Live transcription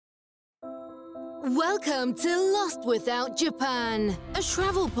Welcome to Lost Without Japan, a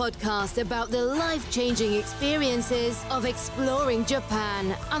travel podcast about the life-changing experiences of exploring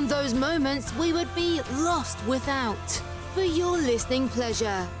Japan and those moments we would be lost without. For your listening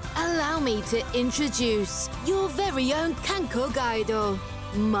pleasure, allow me to introduce your very own Kanko Gaido,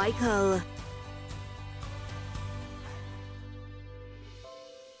 Michael.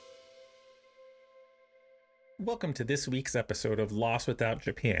 Welcome to this week's episode of Lost Without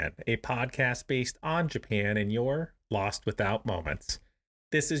Japan, a podcast based on Japan and your Lost Without moments.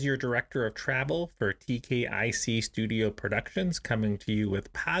 This is your director of travel for TKIC Studio Productions, coming to you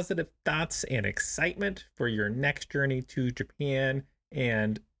with positive thoughts and excitement for your next journey to Japan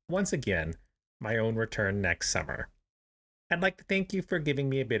and, once again, my own return next summer. I'd like to thank you for giving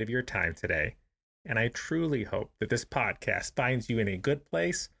me a bit of your time today, and I truly hope that this podcast finds you in a good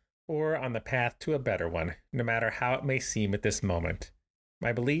place or on the path to a better one, no matter how it may seem at this moment.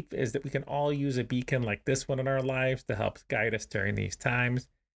 My belief is that we can all use a beacon like this one in our lives to help guide us during these times,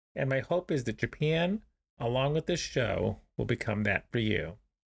 and my hope is that Japan, along with this show, will become that for you.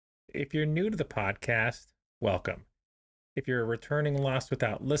 If you're new to the podcast, welcome. If you're a returning Lost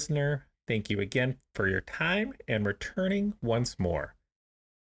Without listener, thank you again for your time and returning once more.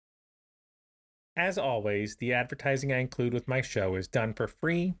 As always, the advertising I include with my show is done for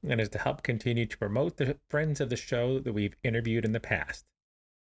free and is to help continue to promote the friends of the show that we've interviewed in the past.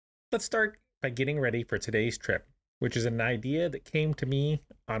 Let's start by getting ready for today's trip, which is an idea that came to me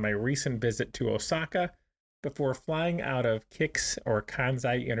on my recent visit to Osaka before flying out of KIX or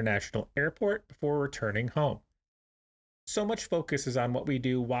Kansai International Airport before returning home. So much focus is on what we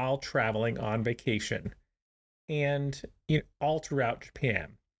do while traveling on vacation and all throughout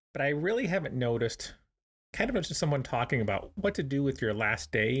Japan. But I really haven't noticed kind of just someone talking about what to do with your last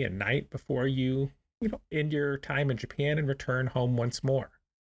day and night before you end your time in Japan and return home once more.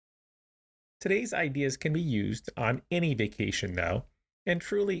 Today's ideas can be used on any vacation, though, and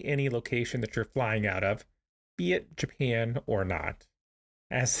truly any location that you're flying out of, be it Japan or not.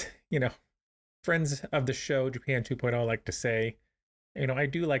 As, friends of the show, Japan 2.0 like to say, I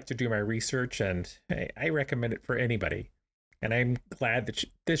do like to do my research, and I recommend it for anybody. And I'm glad that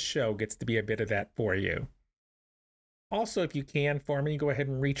this show gets to be a bit of that for you. Also, if you can for me, go ahead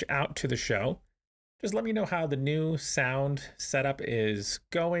and reach out to the show. Just let me know how the new sound setup is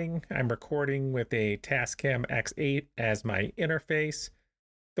going. I'm recording with a Tascam X8 as my interface.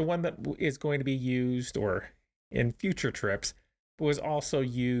 The one that is going to be used or in future trips was also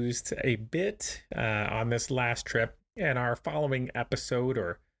used a bit on this last trip. And our following episode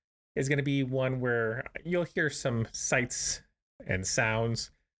is going to be one where you'll hear some sights and sounds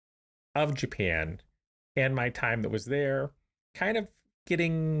of Japan and my time that was there, kind of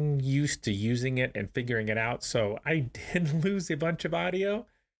getting used to using it and figuring it out. So I did lose a bunch of audio,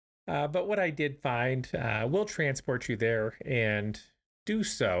 but what I did find will transport you there and do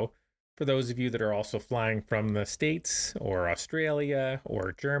so for those of you that are also flying from the States or Australia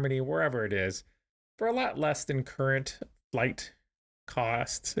or Germany, wherever it is, for a lot less than current flight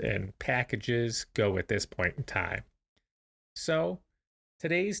costs and packages go at this point in time. So,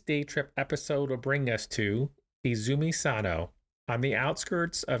 today's day trip episode will bring us to Izumi Sano on the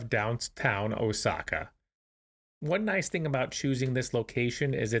outskirts of downtown Osaka. One nice thing about choosing this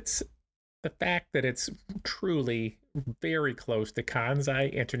location is the fact that it's truly very close to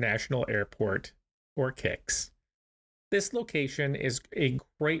Kansai International Airport, or KIX. This location is a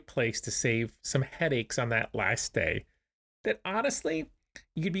great place to save some headaches on that last day that honestly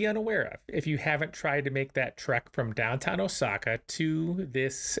you'd be unaware of if you haven't tried to make that trek from downtown Osaka to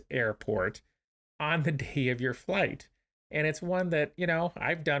this airport on the day of your flight. And it's one that,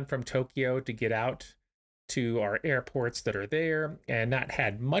 I've done from Tokyo to get out to our airports that are there and not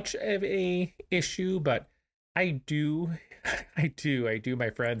had much of a issue, but I do, my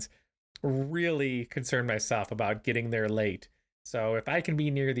friends, really concern myself about getting there late. So if I can be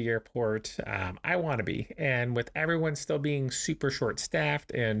near the airport, I want to be. And with everyone still being super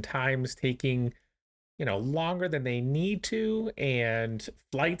short-staffed and times taking, longer than they need to, and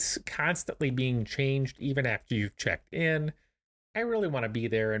flights constantly being changed even after you've checked in, I really want to be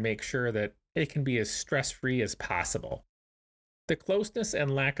there and make sure that it can be as stress-free as possible. The closeness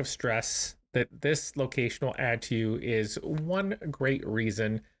and lack of stress that this location will add to you is one great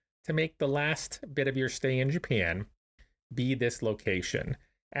reason to make the last bit of your stay in Japan be this location,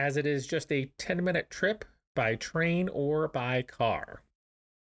 as it is just a 10-minute trip by train or by car.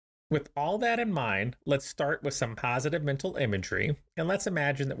 With all that in mind, let's start with some positive mental imagery, and let's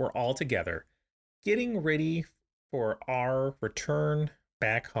imagine that we're all together, getting ready for our return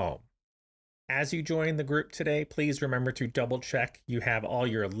back home. As you join the group today, please remember to double check you have all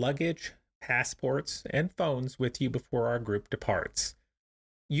your luggage passports, and phones with you before our group departs.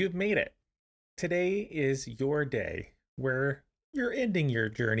 You've made it. Today is your day where you're ending your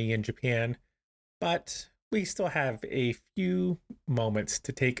journey in Japan, but we still have a few moments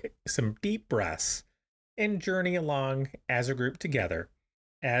to take some deep breaths and journey along as a group together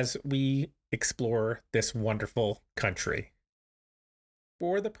as we explore this wonderful country.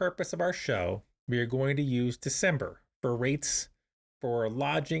 For the purpose of our show, we are going to use December for rates for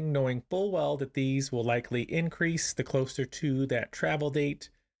lodging, knowing full well that these will likely increase the closer to that travel date.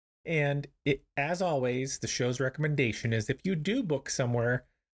 And as always, the show's recommendation is if you do book somewhere,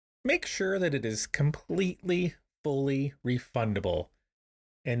 make sure that it is completely, fully refundable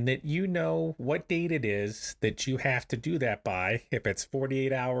and that you know what date it is that you have to do that by, if it's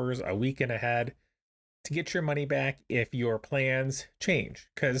 48 hours, a weekend ahead, to get your money back if your plans change,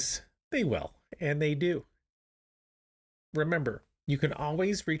 because they will, and they do. Remember, you can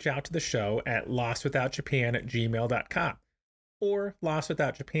always reach out to the show at lostwithoutjapan@gmail.com or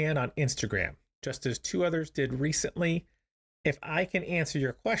lostwithoutjapan on Instagram, just as two others did recently. If I can answer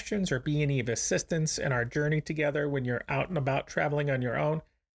your questions or be any of assistance in our journey together when you're out and about traveling on your own,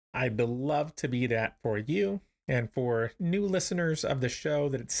 I'd love to be that for you. And for new listeners of the show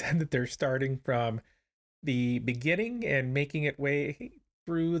that it said that they're starting from the beginning and making it way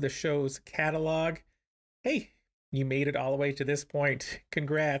through the show's catalog, hey, you made it all the way to this point.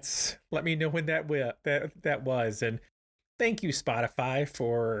 Congrats. Let me know when that was. And thank you, Spotify,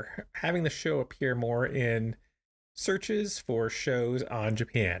 for having the show appear more in searches for shows on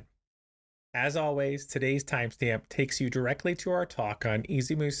Japan. As always, today's timestamp takes you directly to our talk on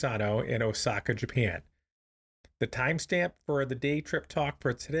Izumisano in Osaka, Japan. The timestamp for the day trip talk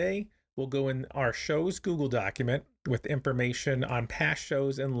for today will go in our show's Google document with information on past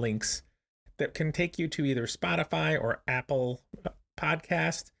shows and links that can take you to either Spotify or Apple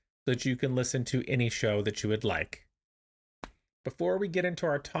Podcast so that you can listen to any show that you would like. Before we get into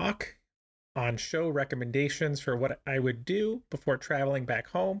our talk on show recommendations for what I would do before traveling back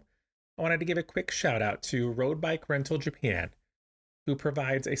home, I wanted to give a quick shout out to Road Bike Rental Japan, who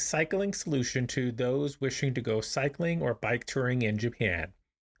provides a cycling solution to those wishing to go cycling or bike touring in Japan.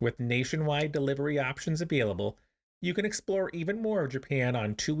 With nationwide delivery options available, you can explore even more of Japan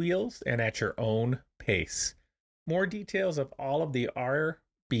on two wheels and at your own pace. More details of all of the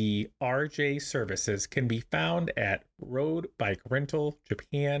RBRJ services can be found at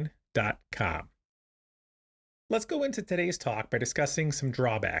roadbikerentaljapan.com. Let's go into today's talk by discussing some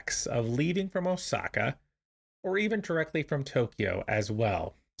drawbacks of leaving from Osaka, or even directly from Tokyo as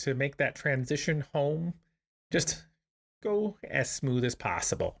well, to make that transition home just go as smooth as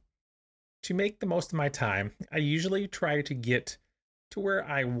possible. To make the most of my time, I usually try to get to where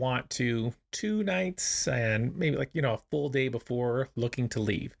I want to 2 nights and maybe a full day before looking to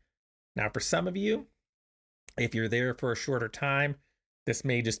leave. Now, for some of you, if you're there for a shorter time, this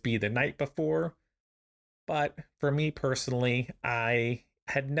may just be the night before. But for me personally, I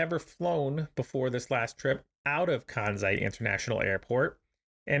had never flown before this last trip out of Kansai International Airport.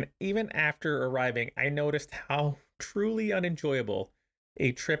 And even after arriving, I noticed how truly unenjoyable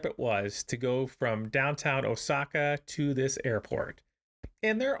a trip it was to go from downtown Osaka to this airport.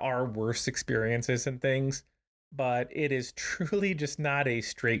 And there are worse experiences and things, but it is truly just not a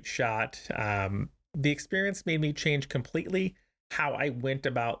straight shot. The experience made me change completely how I went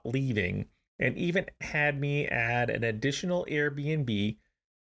about leaving, and even had me add an additional Airbnb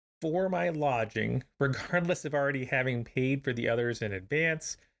for my lodging, regardless of already having paid for the others in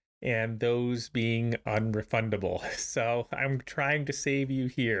advance and those being unrefundable. So I'm trying to save you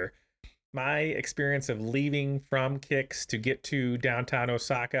here. My experience of leaving from Kix to get to downtown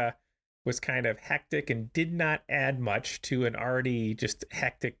Osaka was kind of hectic and did not add much to an already just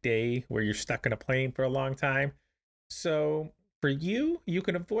hectic day where you're stuck in a plane for a long time. So for you, you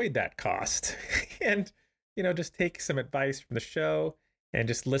can avoid that cost and, just take some advice from the show and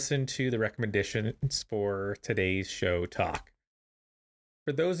just listen to the recommendations for today's show talk.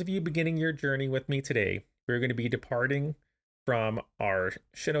 For those of you beginning your journey with me today, we're going to be departing from our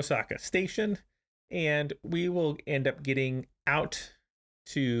Shinosaka station, and we will end up getting out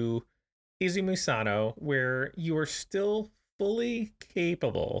to Izumisano, where you are still fully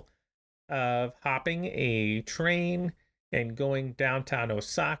capable of hopping a train and going downtown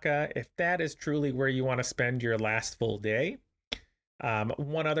Osaka, if that is truly where you want to spend your last full day.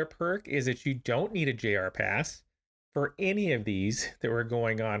 One other perk is that you don't need a JR pass for any of these that we're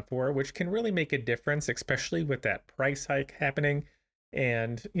going on for, which can really make a difference, especially with that price hike happening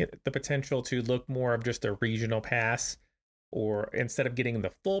and the potential to look more of just a regional pass, or instead of getting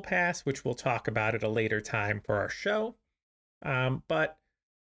the full pass, which we'll talk about at a later time for our show. But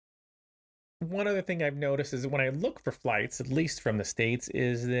one other thing I've noticed is when I look for flights, at least from the States,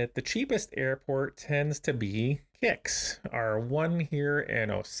 is that the cheapest airport tends to be KIX, our one here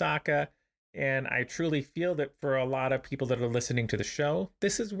in Osaka. And I truly feel that for a lot of people that are listening to the show,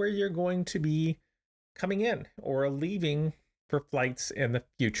 this is where you're going to be coming in or leaving for flights in the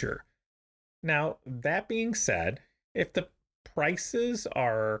future. Now, that being said, if the prices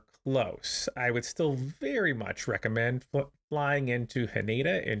are close, I would still very much recommend flying into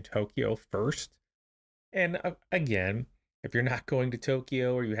Haneda in Tokyo first. And again, if you're not going to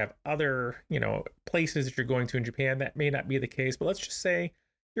Tokyo or you have other, places that you're going to in Japan, that may not be the case. But let's just say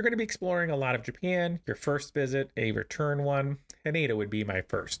you're going to be exploring a lot of Japan, your first visit, a return one, Haneda would be my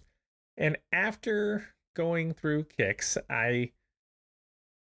first. And after going through KIX, I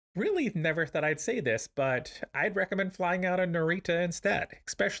really never thought I'd say this, but I'd recommend flying out of Narita instead,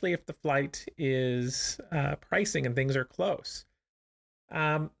 especially if the flight is pricing and things are close.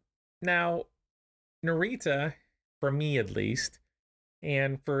 Now, Narita, for me at least,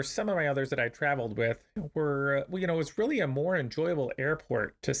 and for some of my others that I traveled with, was really a more enjoyable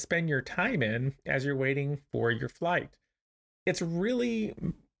airport to spend your time in as you're waiting for your flight. It's really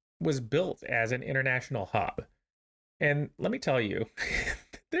was built as an international hub. And let me tell you,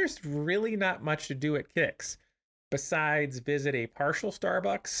 there's really not much to do at KIX besides visit a partial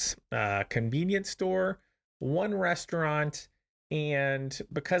Starbucks, convenience store, one restaurant, and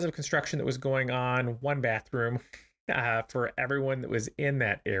because of construction that was going on, one bathroom for everyone that was in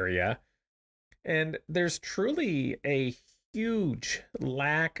that area. And there's truly a huge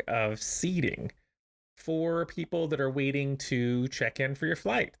lack of seating for people that are waiting to check in for your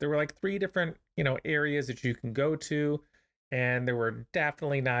flight. There were like 3 different, areas that you can go to, and there were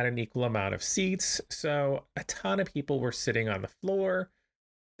definitely not an equal amount of seats. So a ton of people were sitting on the floor.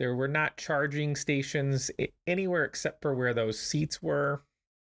 There were not charging stations anywhere except for where those seats were.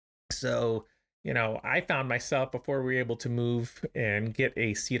 So, I found myself, before we were able to move and get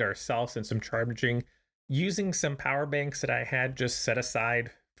a seat ourselves and some charging, using some power banks that I had just set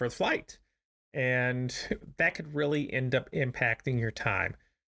aside for the flight. And that could really end up impacting your time.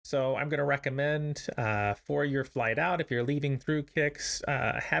 So I'm going to recommend for your flight out, if you're leaving through KIX,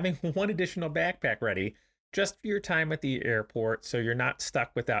 having one additional backpack ready just for your time at the airport, so you're not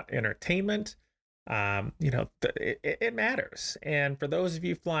stuck without entertainment. It matters. And for those of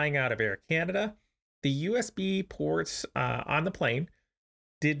you flying out of Air Canada, the USB ports on the plane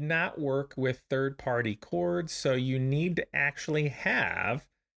did not work with third-party cords, so you need to actually have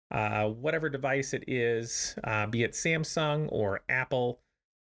whatever device it is, be it Samsung or Apple,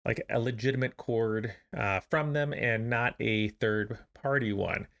 like a legitimate cord from them and not a third-party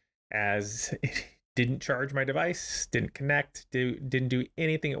one, as it didn't charge my device, didn't connect, didn't do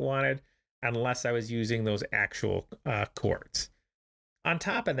anything it wanted unless I was using those actual cords. On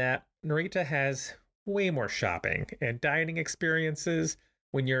top of that, Narita has way more shopping and dining experiences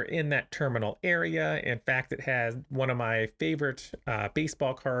when you're in that terminal area. In fact, it has one of my favorite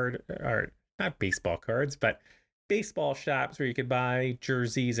baseball shops where you could buy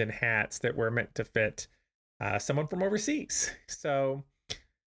jerseys and hats that were meant to fit someone from overseas. So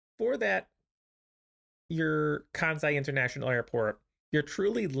for that, your Kansai International Airport, you're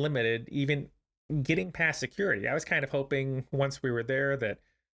truly limited even getting past security. I was kind of hoping once we were there that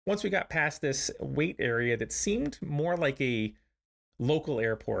once we got past this wait area that seemed more like a local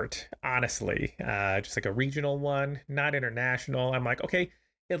airport, honestly, just like a regional one, not international. I'm like, okay,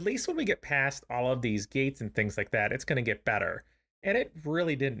 at least when we get past all of these gates and things like that, it's going to get better. And it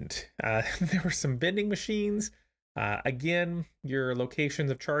really didn't. There were some vending machines. Again, your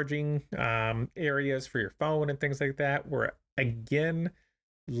locations of charging areas for your phone and things like that were, again,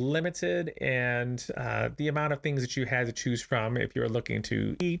 limited. And the amount of things that you had to choose from if you're looking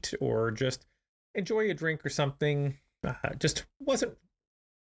to eat or just enjoy a drink or something just wasn't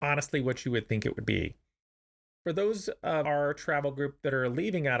honestly what you would think it would be. For those of our travel group that are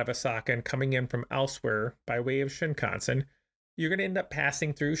leaving out of Osaka and coming in from elsewhere by way of Shinkansen, you're going to end up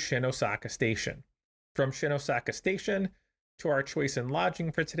passing through Shin Osaka Station. From Shin Osaka Station to our choice in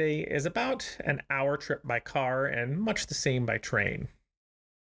lodging for today is about an hour trip by car and much the same by train.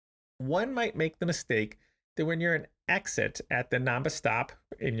 One might make the mistake that when you're an exit at the Namba stop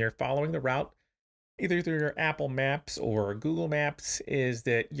and you're following the route, either through your Apple Maps or Google Maps, is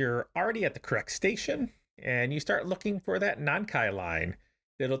that you're already at the correct station and you start looking for that Nankai line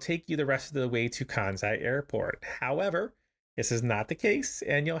that'll take you the rest of the way to Kansai Airport. However, this is not the case,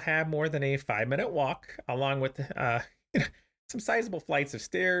 and you'll have more than a 5-minute walk along with some sizable flights of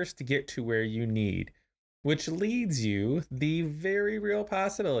stairs to get to where you need, which leads you the very real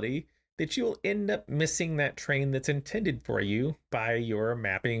possibility that you'll end up missing that train that's intended for you by your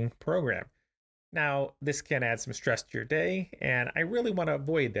mapping program. Now, this can add some stress to your day, and I really want to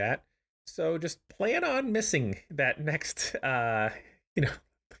avoid that. So just plan on missing that next, you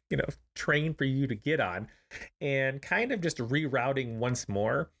know, train for you to get on, and kind of just rerouting once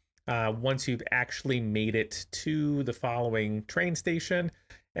more. Once you've actually made it to the following train station,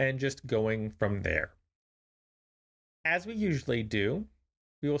 and just going from there. As we usually do,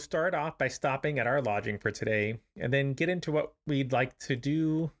 we will start off by stopping at our lodging for today, and then get into what we'd like to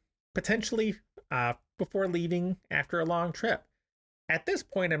do potentially before leaving after a long trip. At this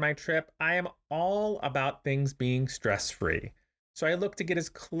point in my trip, I am all about things being stress free. So I look to get as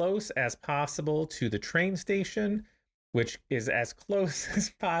close as possible to the train station, which is as close as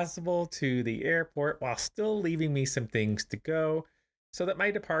possible to the airport while still leaving me some things to go so that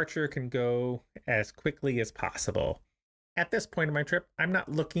my departure can go as quickly as possible. At this point in my trip, I'm not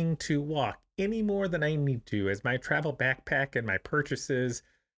looking to walk any more than I need to, as my travel backpack and my purchases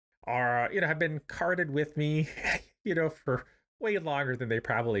are, have been carted with me, for way longer than they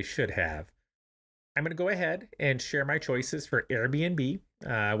probably should have. I'm going to go ahead and share my choices for Airbnb,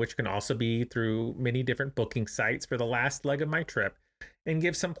 which can also be through many different booking sites for the last leg of my trip, and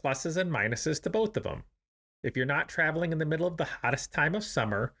give some pluses and minuses to both of them. If you're not traveling in the middle of the hottest time of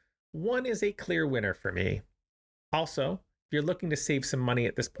summer, one is a clear winner for me. Also, if you're looking to save some money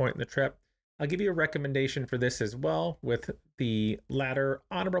at this point in the trip, I'll give you a recommendation for this as well, with the latter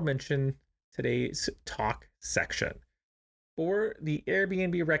honorable mention today's talk section. For the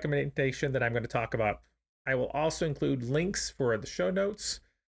Airbnb recommendation that I'm going to talk about, I will also include links for the show notes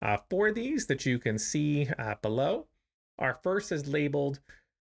for these that you can see below. Our first is labeled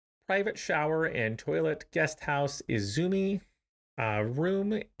Private Shower and Toilet Guest House Izumi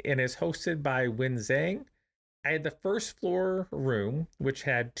Room, and is hosted by Win Zhang. I had the first floor room, which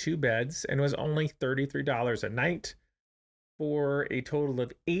had 2 beds and was only $33 a night, for a total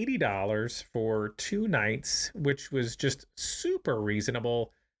of $80 for 2 nights, which was just super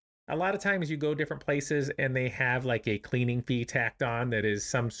reasonable. A lot of times you go different places and they have like a cleaning fee tacked on that is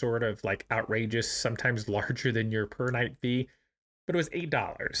some sort of like outrageous, sometimes larger than your per night fee, but it was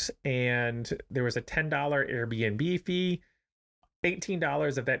 $8. And there was a $10 Airbnb fee.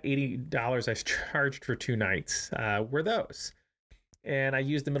 $18 of that $80 I charged for 2 nights were those. And I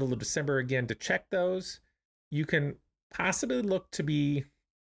used the middle of December again to check those. You can possibly look to be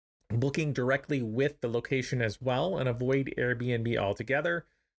booking directly with the location as well and avoid Airbnb altogether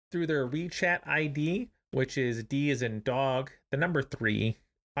through their WeChat ID, which is D as in dog, the number 3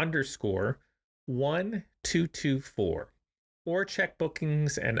 _ 1224, or check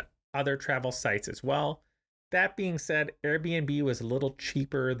bookings and other travel sites as well. That being said, Airbnb was a little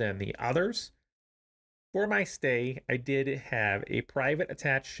cheaper than the others. For my stay, I did have a private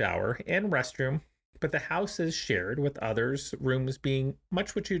attached shower and restroom, but the house is shared with others, rooms being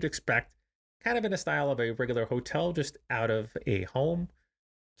much what you'd expect, kind of in a style of a regular hotel, just out of a home.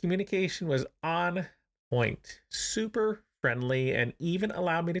 Communication was on point, super friendly, and even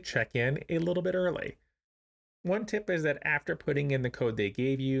allowed me to check in a little bit early. One tip is that after putting in the code they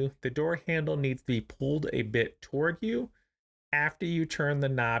gave you, the door handle needs to be pulled a bit toward you after you turn the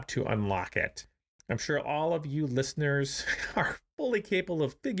knob to unlock it. I'm sure all of you listeners are fully capable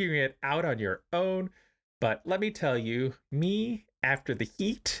of figuring it out on your own, but let me tell you, me, after the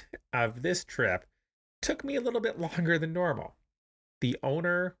heat of this trip, took me a little bit longer than normal. The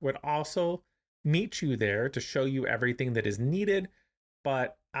owner would also meet you there to show you everything that is needed,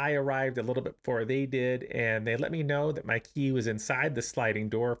 but I arrived a little bit before they did, and they let me know that my key was inside the sliding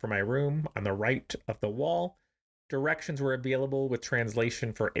door for my room on the right of the wall. Directions were available with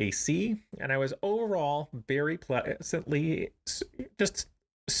translation for AC, and I was overall very pleasantly just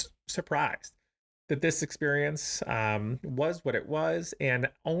surprised that this experience was what it was, and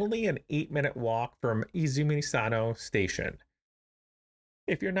only an 8-minute walk from Izumi-Sano Station.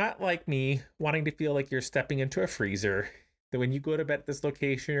 If you're not like me, wanting to feel like you're stepping into a freezer, that when you go to bed at this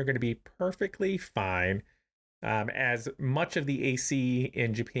location, you're going to be perfectly fine, as much of the AC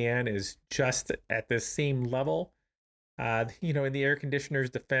in Japan is just at the same level. In the air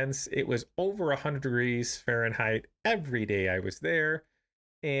conditioner's defense, it was over 100 degrees Fahrenheit every day I was there,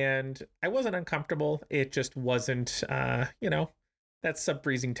 and I wasn't uncomfortable. It just wasn't, that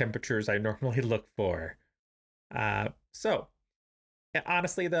sub-freezing temperatures I normally look for.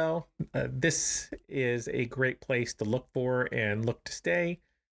 Honestly, though, this is a great place to look for and look to stay.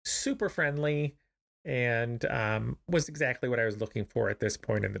 Super friendly, and was exactly what I was looking for at this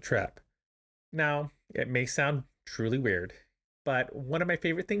point in the trip. Now, it may sound truly weird, but one of my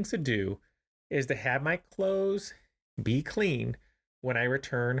favorite things to do is to have my clothes be clean when I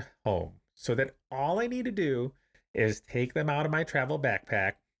return home, so that all I need to do is take them out of my travel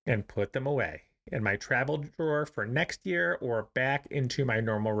backpack and put them away. in my travel drawer for next year or back into my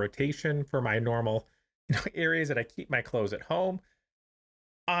normal rotation for my normal areas that I keep my clothes at home.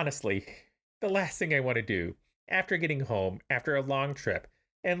 Honestly, the last thing I want to do after getting home after a long trip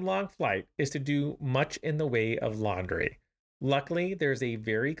and long flight is to do much in the way of laundry. Luckily, there's a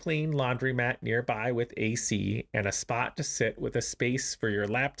very clean laundromat nearby with AC and a spot to sit with a space for your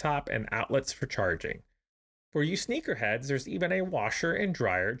laptop and outlets for charging. For you sneakerheads, there's even a washer and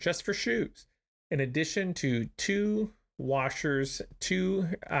dryer just for shoes, in addition to two washers, two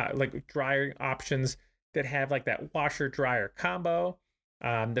like dryer options that have like that washer dryer combo.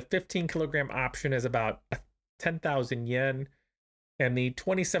 The 15 kilogram option is about 10,000 yen, and the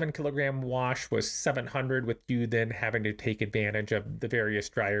 27 kilogram wash was 700, with you then having to take advantage of the various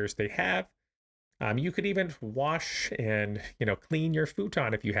dryers they have. You could even wash and clean your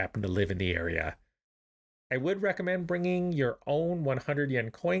futon if you happen to live in the area. I would recommend bringing your own 100 yen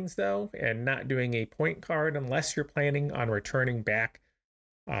coins though, and not doing a point card unless you're planning on returning back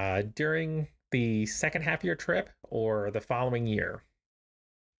during the second half of your trip or the following year.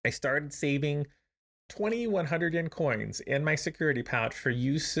 I started saving 20 100 yen coins in my security pouch for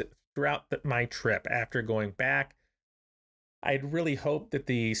use throughout my trip after going back. I'd really hoped that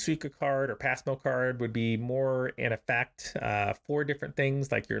the Suica card or Passmo card would be more in effect for different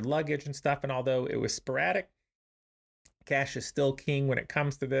things like your luggage and stuff. And although it was sporadic, cash is still king when it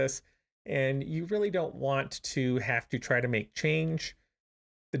comes to this. And you really don't want to have to try to make change.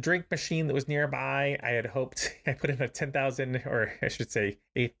 The drink machine that was nearby, I had hoped I put in a 10,000, or I should say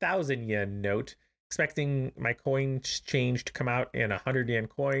 1,000 yen note, expecting my coin change to come out in 100 yen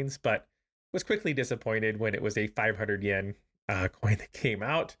coins, but was quickly disappointed when it was a 500 yen coin that came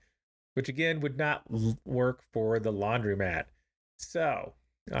out, which again would not work for the laundromat. So,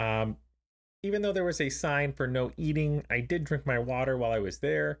 even though there was a sign for no eating, I did drink my water while I was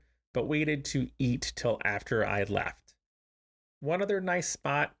there, but waited to eat till after I left. One other nice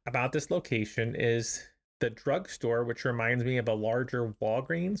spot about this location is the drugstore, which reminds me of a larger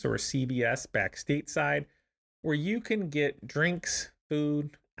Walgreens or CVS back stateside, where you can get drinks,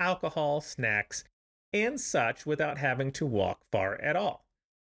 food, alcohol, snacks, and such without having to walk far at all.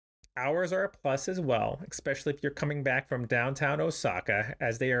 Hours are a plus as well, especially if you're coming back from downtown Osaka,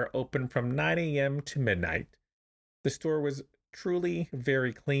 as they are open from 9 a.m. to midnight. The store was truly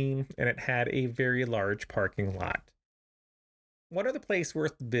very clean, and it had a very large parking lot. One other place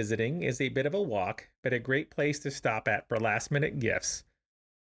worth visiting is a bit of a walk, but a great place to stop at for last-minute gifts.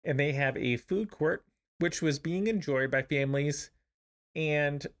 And they have a food court, which was being enjoyed by families.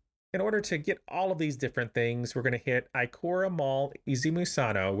 And in order to get all of these different things, we're going to hit Ikora Mall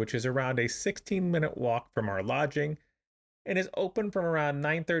Izumusano, which is around a 16-minute walk from our lodging and is open from around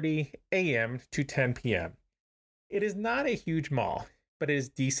 9:30 a.m. to 10 p.m. It is not a huge mall, but it is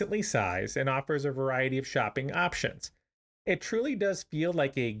decently sized and offers a variety of shopping options. It truly does feel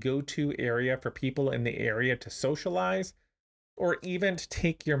like a go-to area for people in the area to socialize or even to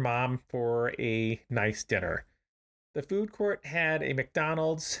take your mom for a nice dinner. The food court had a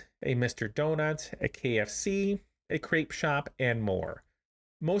McDonald's, a Mr. Donut, a KFC, a crepe shop, and more.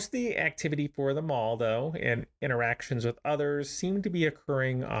 Most of the activity for the mall, though, and interactions with others seemed to be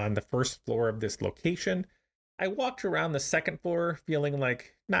occurring on the first floor of this location. I walked around the second floor feeling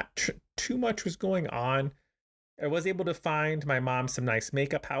like not too much was going on. I was able to find my mom some nice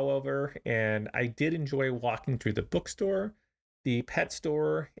makeup, however, and I did enjoy walking through the bookstore, the pet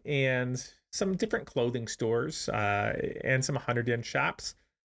store, and some different clothing stores, and some 100 yen shops.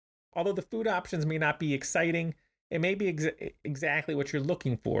 Although the food options may not be exciting, it may be exactly what you're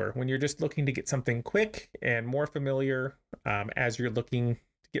looking for when you're just looking to get something quick and more familiar as you're looking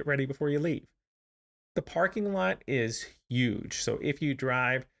to get ready before you leave. The parking lot is huge, so if you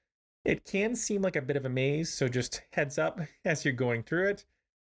drive, it can seem like a bit of a maze, so just heads up as you're going through it.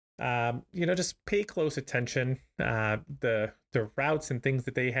 Just pay close attention. The routes and things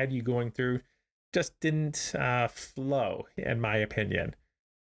that they had you going through just didn't flow, in my opinion,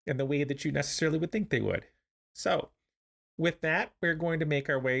 in the way that you necessarily would think they would. So, with that, we're going to make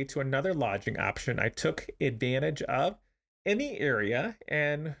our way to another lodging option I took advantage of in the area,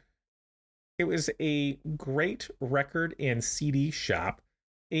 and it was a great record and CD shop,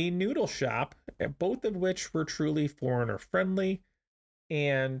 a noodle shop, both of which were truly foreigner friendly.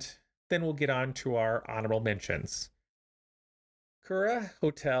 And then we'll get on to our honorable mentions. Kura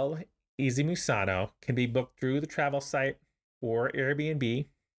Hotel Izumusano can be booked through the travel site or Airbnb.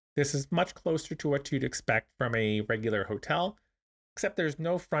 This is much closer to what you'd expect from a regular hotel, except there's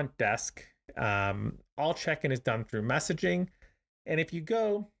no front desk. All check-in is done through messaging. And if you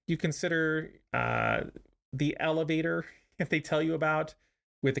go, you consider the elevator if they tell you about.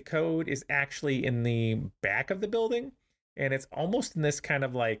 with the code is actually in the back of the building, and it's almost in this kind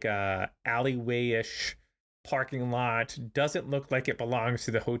of like alleyway-ish parking lot. Doesn't look like it belongs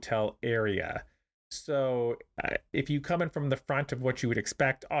to the hotel area. So if you come in from the front of what you would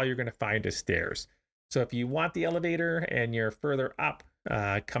expect, all you're going to find is stairs. So if you want the elevator and you're further up,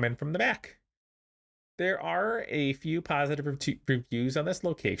 come in from the back. There are a few positive reviews on this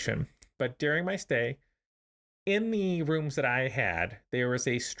location, but during my stay, in the rooms that I had, there was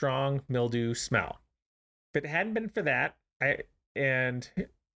a strong mildew smell. If it hadn't been for that, it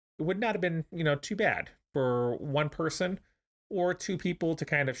would not have been, too bad for one person or two people to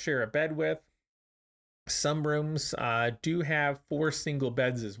kind of share a bed with. Some rooms do have 4 single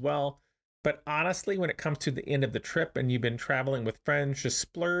beds as well. But honestly, when it comes to the end of the trip and you've been traveling with friends, just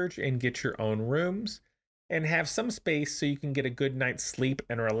splurge and get your own rooms and have some space so you can get a good night's sleep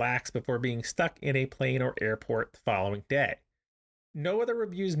and relax before being stuck in a plane or airport the following day. No other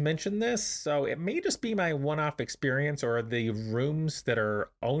reviews mention this, so it may just be my one-off experience or the rooms that are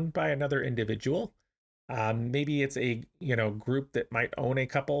owned by another individual. Maybe it's a group that might own a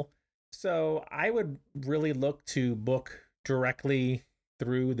couple. So I would really look to book directly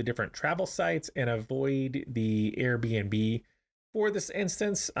through the different travel sites and avoid the Airbnb for this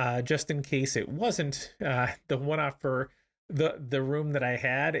instance, just in case it wasn't the one-off for the room that I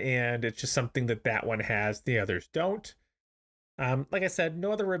had, and it's just something that one has, the others don't. Like I said,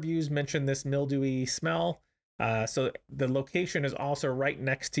 no other reviews mention this mildewy smell. So the location is also right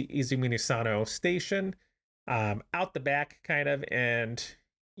next to Izumisano Station, out the back kind of, and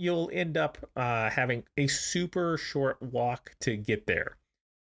you'll end up having a super short walk to get there.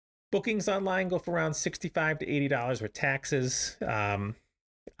 Bookings online go for around $65 to $80 with taxes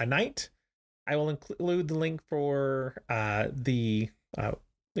a night. I will include the link for the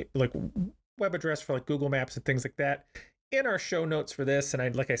like web address for like Google Maps and things like that in our show notes for this.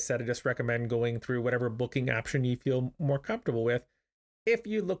 And like I said, I just recommend going through whatever booking option you feel more comfortable with if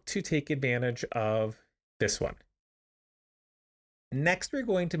you look to take advantage of this one. Next, we're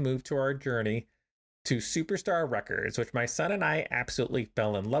going to move to our journey to Superstar Records, which my son and I absolutely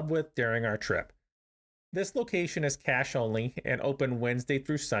fell in love with during our trip. This location is cash only and open Wednesday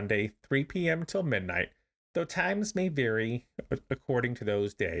through Sunday, 3 p.m. till midnight, though times may vary according to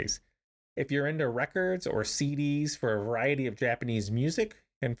those days. If you're into records or CDs for a variety of Japanese music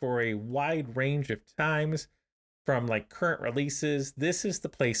and for a wide range of times from like current releases, this is the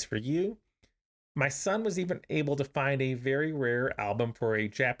place for you. My son was even able to find a very rare album for a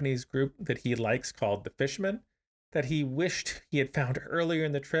Japanese group that he likes called The Fishmen that he wished he had found earlier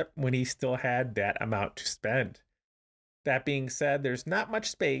in the trip when he still had that amount to spend. That being said, there's not much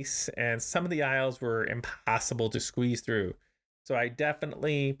space and some of the aisles were impossible to squeeze through. So I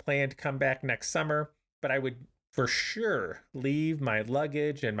definitely plan to come back next summer, but I would for sure leave my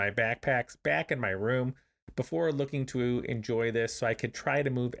luggage and my backpacks back in my room before looking to enjoy this so I could try to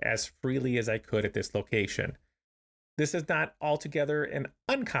move as freely as I could at this location. This is not altogether an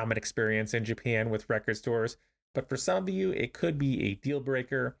uncommon experience in Japan with record stores, but for some of you, it could be a deal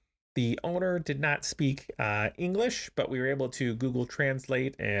breaker. The owner did not speak English, but we were able to Google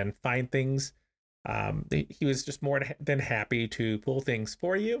Translate and find things. He was just more than happy to pull things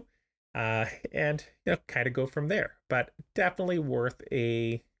for you and kind of go from there, but definitely worth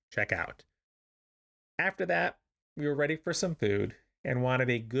a check out. After that, we were ready for some food and wanted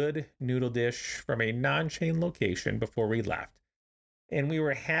a good noodle dish from a non-chain location before we left. And we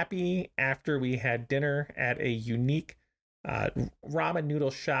were happy after we had dinner at a unique ramen noodle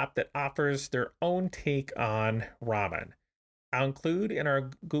shop that offers their own take on ramen. I'll include in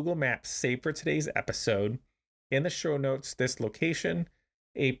our Google Maps save for today's episode in the show notes this location.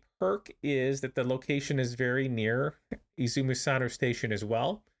 A perk is that the location is very near Izumisano Station as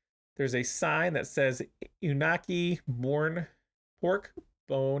well. There's a sign that says Unagi Born Pork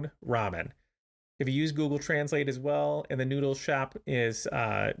Bone Ramen. If you use Google Translate as well, and the noodle shop is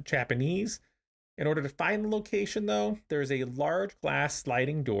Japanese. In order to find the location, though, there's a large glass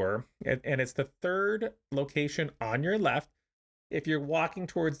sliding door, and it's the third location on your left if you're walking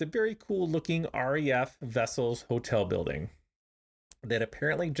towards the very cool looking REF Vessels Hotel building that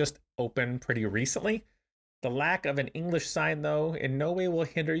apparently just opened pretty recently. The lack of an English sign, though, in no way will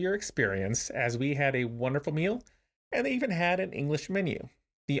hinder your experience, as we had a wonderful meal, and they even had an English menu.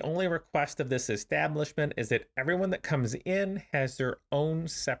 The only request of this establishment is that everyone that comes in has their own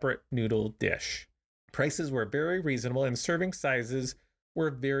separate noodle dish. Prices were very reasonable, and serving sizes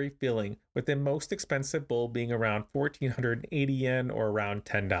were very filling, with the most expensive bowl being around 1,480 yen or around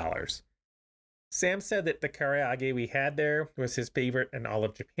 $10. Sam said that the karaage we had there was his favorite in all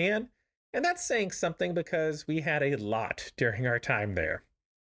of Japan, and that's saying something because we had a lot during our time there.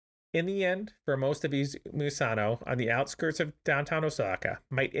 In the end, for most of Izumisano on the outskirts of downtown Osaka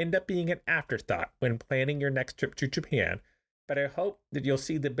might end up being an afterthought when planning your next trip to Japan, but I hope that you'll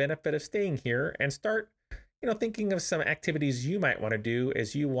see the benefit of staying here and start, thinking of some activities you might want to do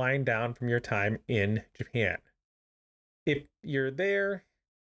as you wind down from your time in Japan. If you're there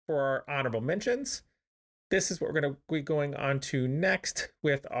for our honorable mentions, this is what we're going to be going on to next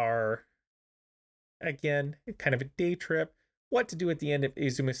with our, again, kind of a day trip. What to do at the end of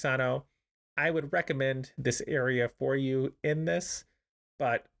Izumisano. I would recommend this area for you in this,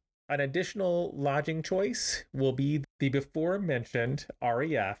 but an additional lodging choice will be the before mentioned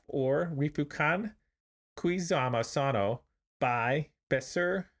REF or Rifukan Kuizama Sano by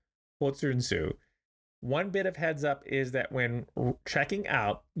Besser Hotsunsu. One bit of heads up is that when checking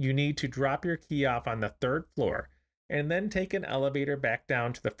out, you need to drop your key off on the third floor and then take an elevator back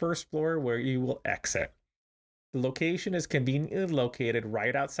down to the first floor where you will exit. The location is conveniently located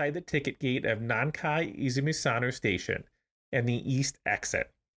right outside the ticket gate of Nankai Izumisano Station and the east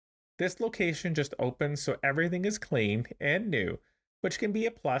exit. This location just opened, so everything is clean and new, which can be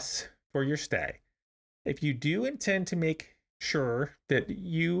a plus for your stay. If you do intend to make sure that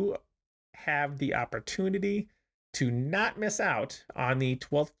you have the opportunity to not miss out on the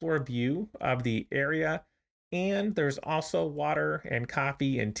 12th floor view of the area, and there's also water and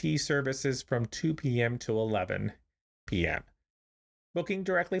coffee and tea services from 2 p.m. to 11 p.m. Booking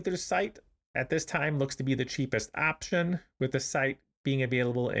directly through the site at this time looks to be the cheapest option, with the site being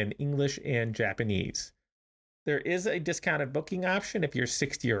available in English and Japanese. There is a discounted booking option if you're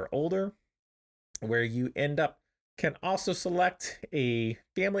 60 or older, where you can also select a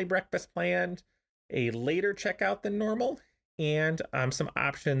family breakfast plan, a later checkout than normal, and some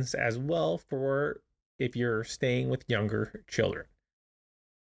options as well for if you're staying with younger children.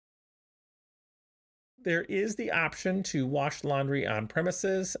 There is the option to wash laundry on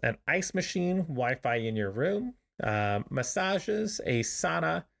premises, an ice machine, Wi-Fi in your room, massages, a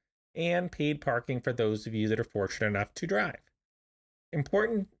sauna, and paid parking for those of you that are fortunate enough to drive.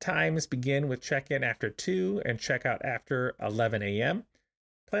 Important times begin with check-in after 2 and check-out after 11 a.m.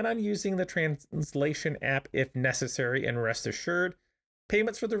 Plan on using the translation app if necessary, and rest assured,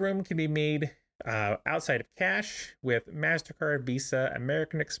 payments for the room can be made outside of cash with MasterCard, Visa,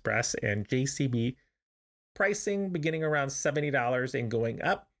 American Express, and JCB. Pricing beginning around $70 and going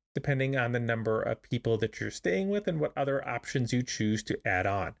up, depending on the number of people that you're staying with and what other options you choose to add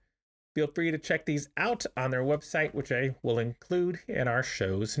on. Feel free to check these out on their website, which I will include in our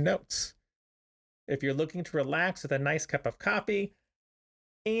show's notes. If you're looking to relax with a nice cup of coffee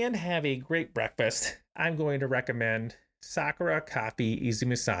and have a great breakfast, I'm going to recommend Sakura Coffee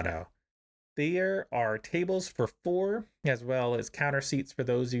Izumisano. There are tables for 4, as well as counter seats for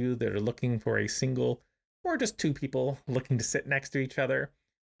those of you that are looking for a single or just 2 people looking to sit next to each other.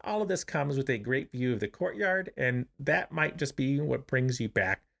 All of this comes with a great view of the courtyard, and that might just be what brings you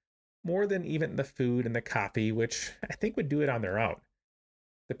back more than even the food and the coffee, which I think would do it on their own.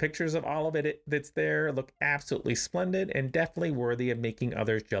 The pictures of all of it that's there look absolutely splendid and definitely worthy of making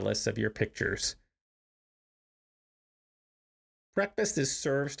others jealous of your pictures. Breakfast is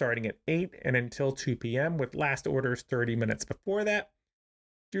served starting at 8 and until 2 p.m. with last orders 30 minutes before that.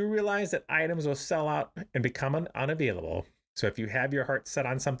 Do realize that items will sell out and become unavailable. So if you have your heart set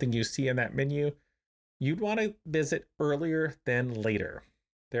on something you see in that menu, you'd want to visit earlier than later.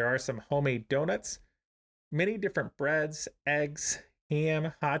 There are some homemade donuts, many different breads, eggs,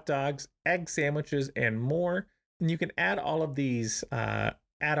 ham, hot dogs, egg sandwiches, and more. And you can add all of these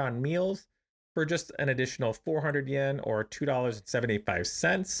add-on meals for just an additional 400 yen or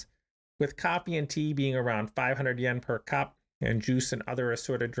 $2.75, with coffee and tea being around 500 yen per cup, and juice and other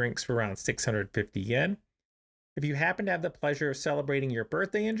assorted drinks for around 650 yen. If you happen to have the pleasure of celebrating your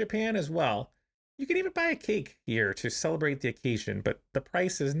birthday in Japan as well, you can even buy a cake here to celebrate the occasion, but the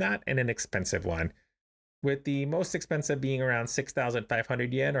price is not an inexpensive one, with the most expensive being around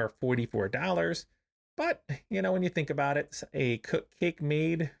 6,500 yen or $44. But, when you think about it, a cake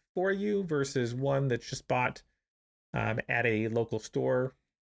made for you versus one that's just bought at a local store,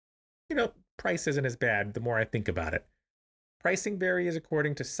 price isn't as bad the more I think about it. Pricing varies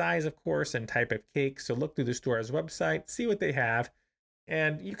according to size, of course, and type of cake, so look through the store's website, see what they have,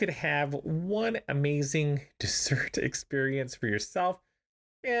 and you could have one amazing dessert experience for yourself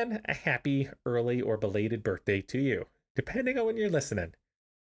and a happy early or belated birthday to you, depending on when you're listening.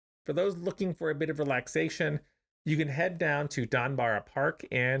 For those looking for a bit of relaxation, you can head down to Donbara Park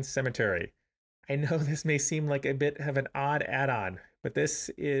and Cemetery. I know this may seem like a bit of an odd add-on, but this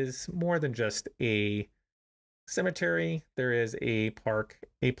is more than just a cemetery. There is a park,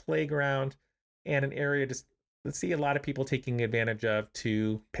 a playground, and an area to let's see a lot of people taking advantage of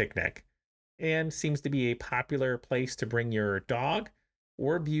to picnic, and seems to be a popular place to bring your dog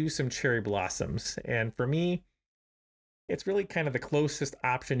or view some cherry blossoms. And for me, it's really kind of the closest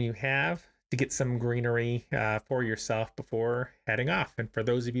option you have to get some greenery for yourself before heading off. And for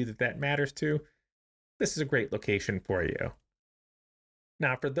those of you that that matters to, this is a great location for you.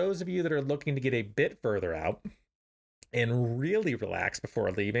 Now, for those of you that are looking to get a bit further out and really relax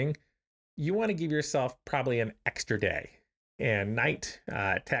before leaving, you want to give yourself probably an extra day and night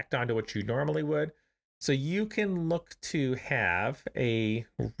tacked onto what you normally would. So you can look to have a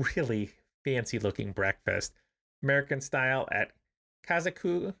really fancy looking breakfast, American style, at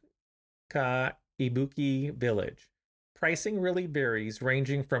Kazakuka Ibuki Village. Pricing really varies,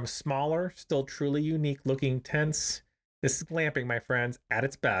 ranging from smaller, still truly unique looking tents. This is glamping, my friends, at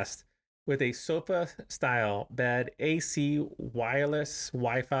its best, with a sofa style bed, AC, wireless,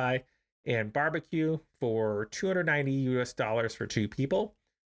 Wi-Fi, and barbecue for $290 for 2 people,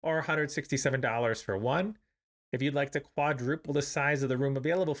 or $167 for 1. If you'd like to quadruple the size of the room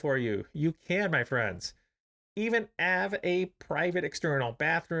available for you, you can, my friends. Even have a private external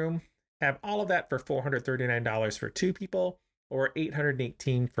bathroom. Have all of that for $439 for 2 people, or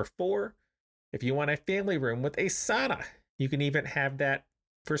 $818 for 4. If you want a family room with a sauna, you can even have that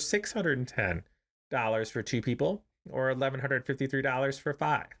for $610 for 2 people, or $1,153 for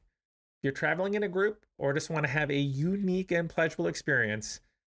 5. If you're traveling in a group or just want to have a unique and pleasurable experience,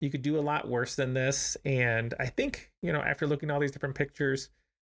 you could do a lot worse than this. And I think, after looking at all these different pictures,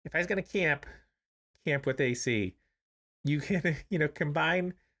 if I was going to camp with AC, you can,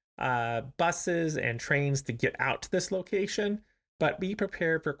 combine buses and trains to get out to this location, but be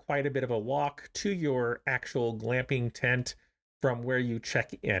prepared for quite a bit of a walk to your actual glamping tent from where you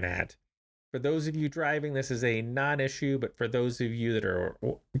check in at. For those of you driving, this is a non-issue, but for those of you that are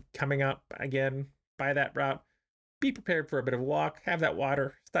coming up again by that route, be prepared for a bit of a walk, have that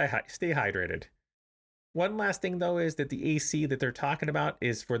water, stay hydrated. One last thing, though, is that the AC that they're talking about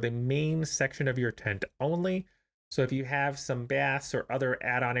is for the main section of your tent only. So if you have some baths or other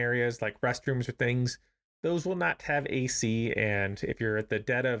add-on areas like restrooms or things, those will not have AC. And if you're at the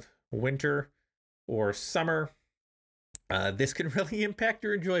dead of winter or summer, this can really impact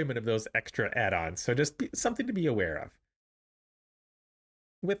your enjoyment of those extra add-ons. So just something to be aware of.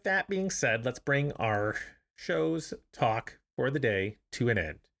 With that being said, let's bring our show's talk for the day to an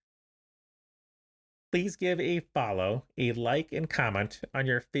end. Please give a follow, a like, and comment on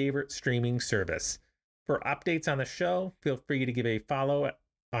your favorite streaming service. For updates on the show, feel free to give a follow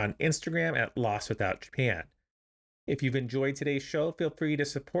on Instagram at Lost Without Japan. If you've enjoyed today's show, feel free to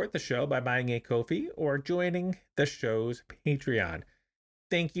support the show by buying a Ko-fi or joining the show's Patreon.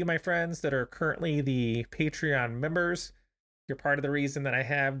 Thank you, my friends that are currently the Patreon members. You're part of the reason that I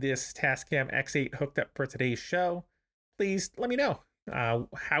have this Tascam X8 hooked up for today's show. Please let me know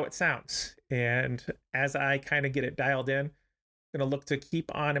how it sounds. And as I kind of get it dialed in, I'm going to look to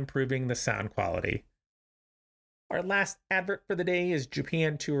keep on improving the sound quality. Our last advert for the day is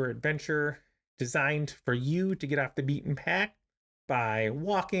Japan Tour Adventure, designed for you to get off the beaten path by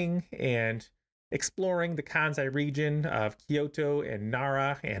walking and exploring the Kansai region of Kyoto and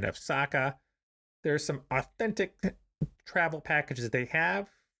Nara and Osaka. There's some authentic travel packages they have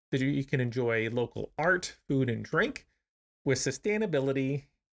that you can enjoy local art, food, and drink with sustainability.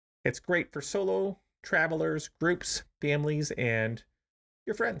 It's great for solo travelers, groups, families, and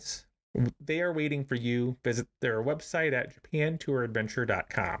your friends. They are waiting for you. Visit their website at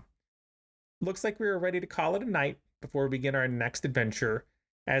japantouradventure.com. Looks like we are ready to call it a night before we begin our next adventure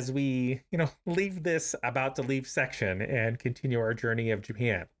as we, leave this about to leave section and continue our journey of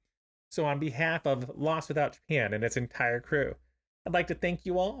Japan. So on behalf of Lost Without Japan and its entire crew, I'd like to thank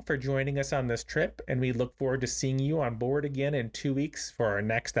you all for joining us on this trip, and we look forward to seeing you on board again in 2 weeks for our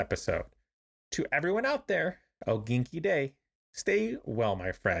next episode. To everyone out there, O Genki Day. Stay well,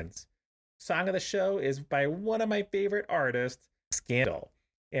 my friends. Song of the show is by one of my favorite artists, Scandal,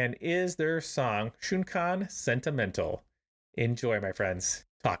 and is their song Shunkan Sentimental. Enjoy, my friends.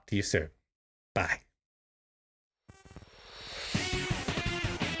 Talk to you soon. Bye.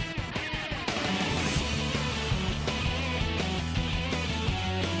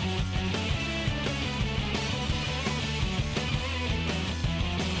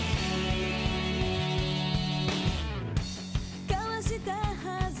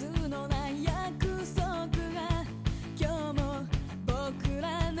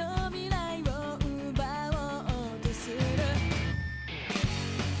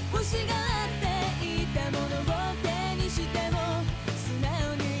 She got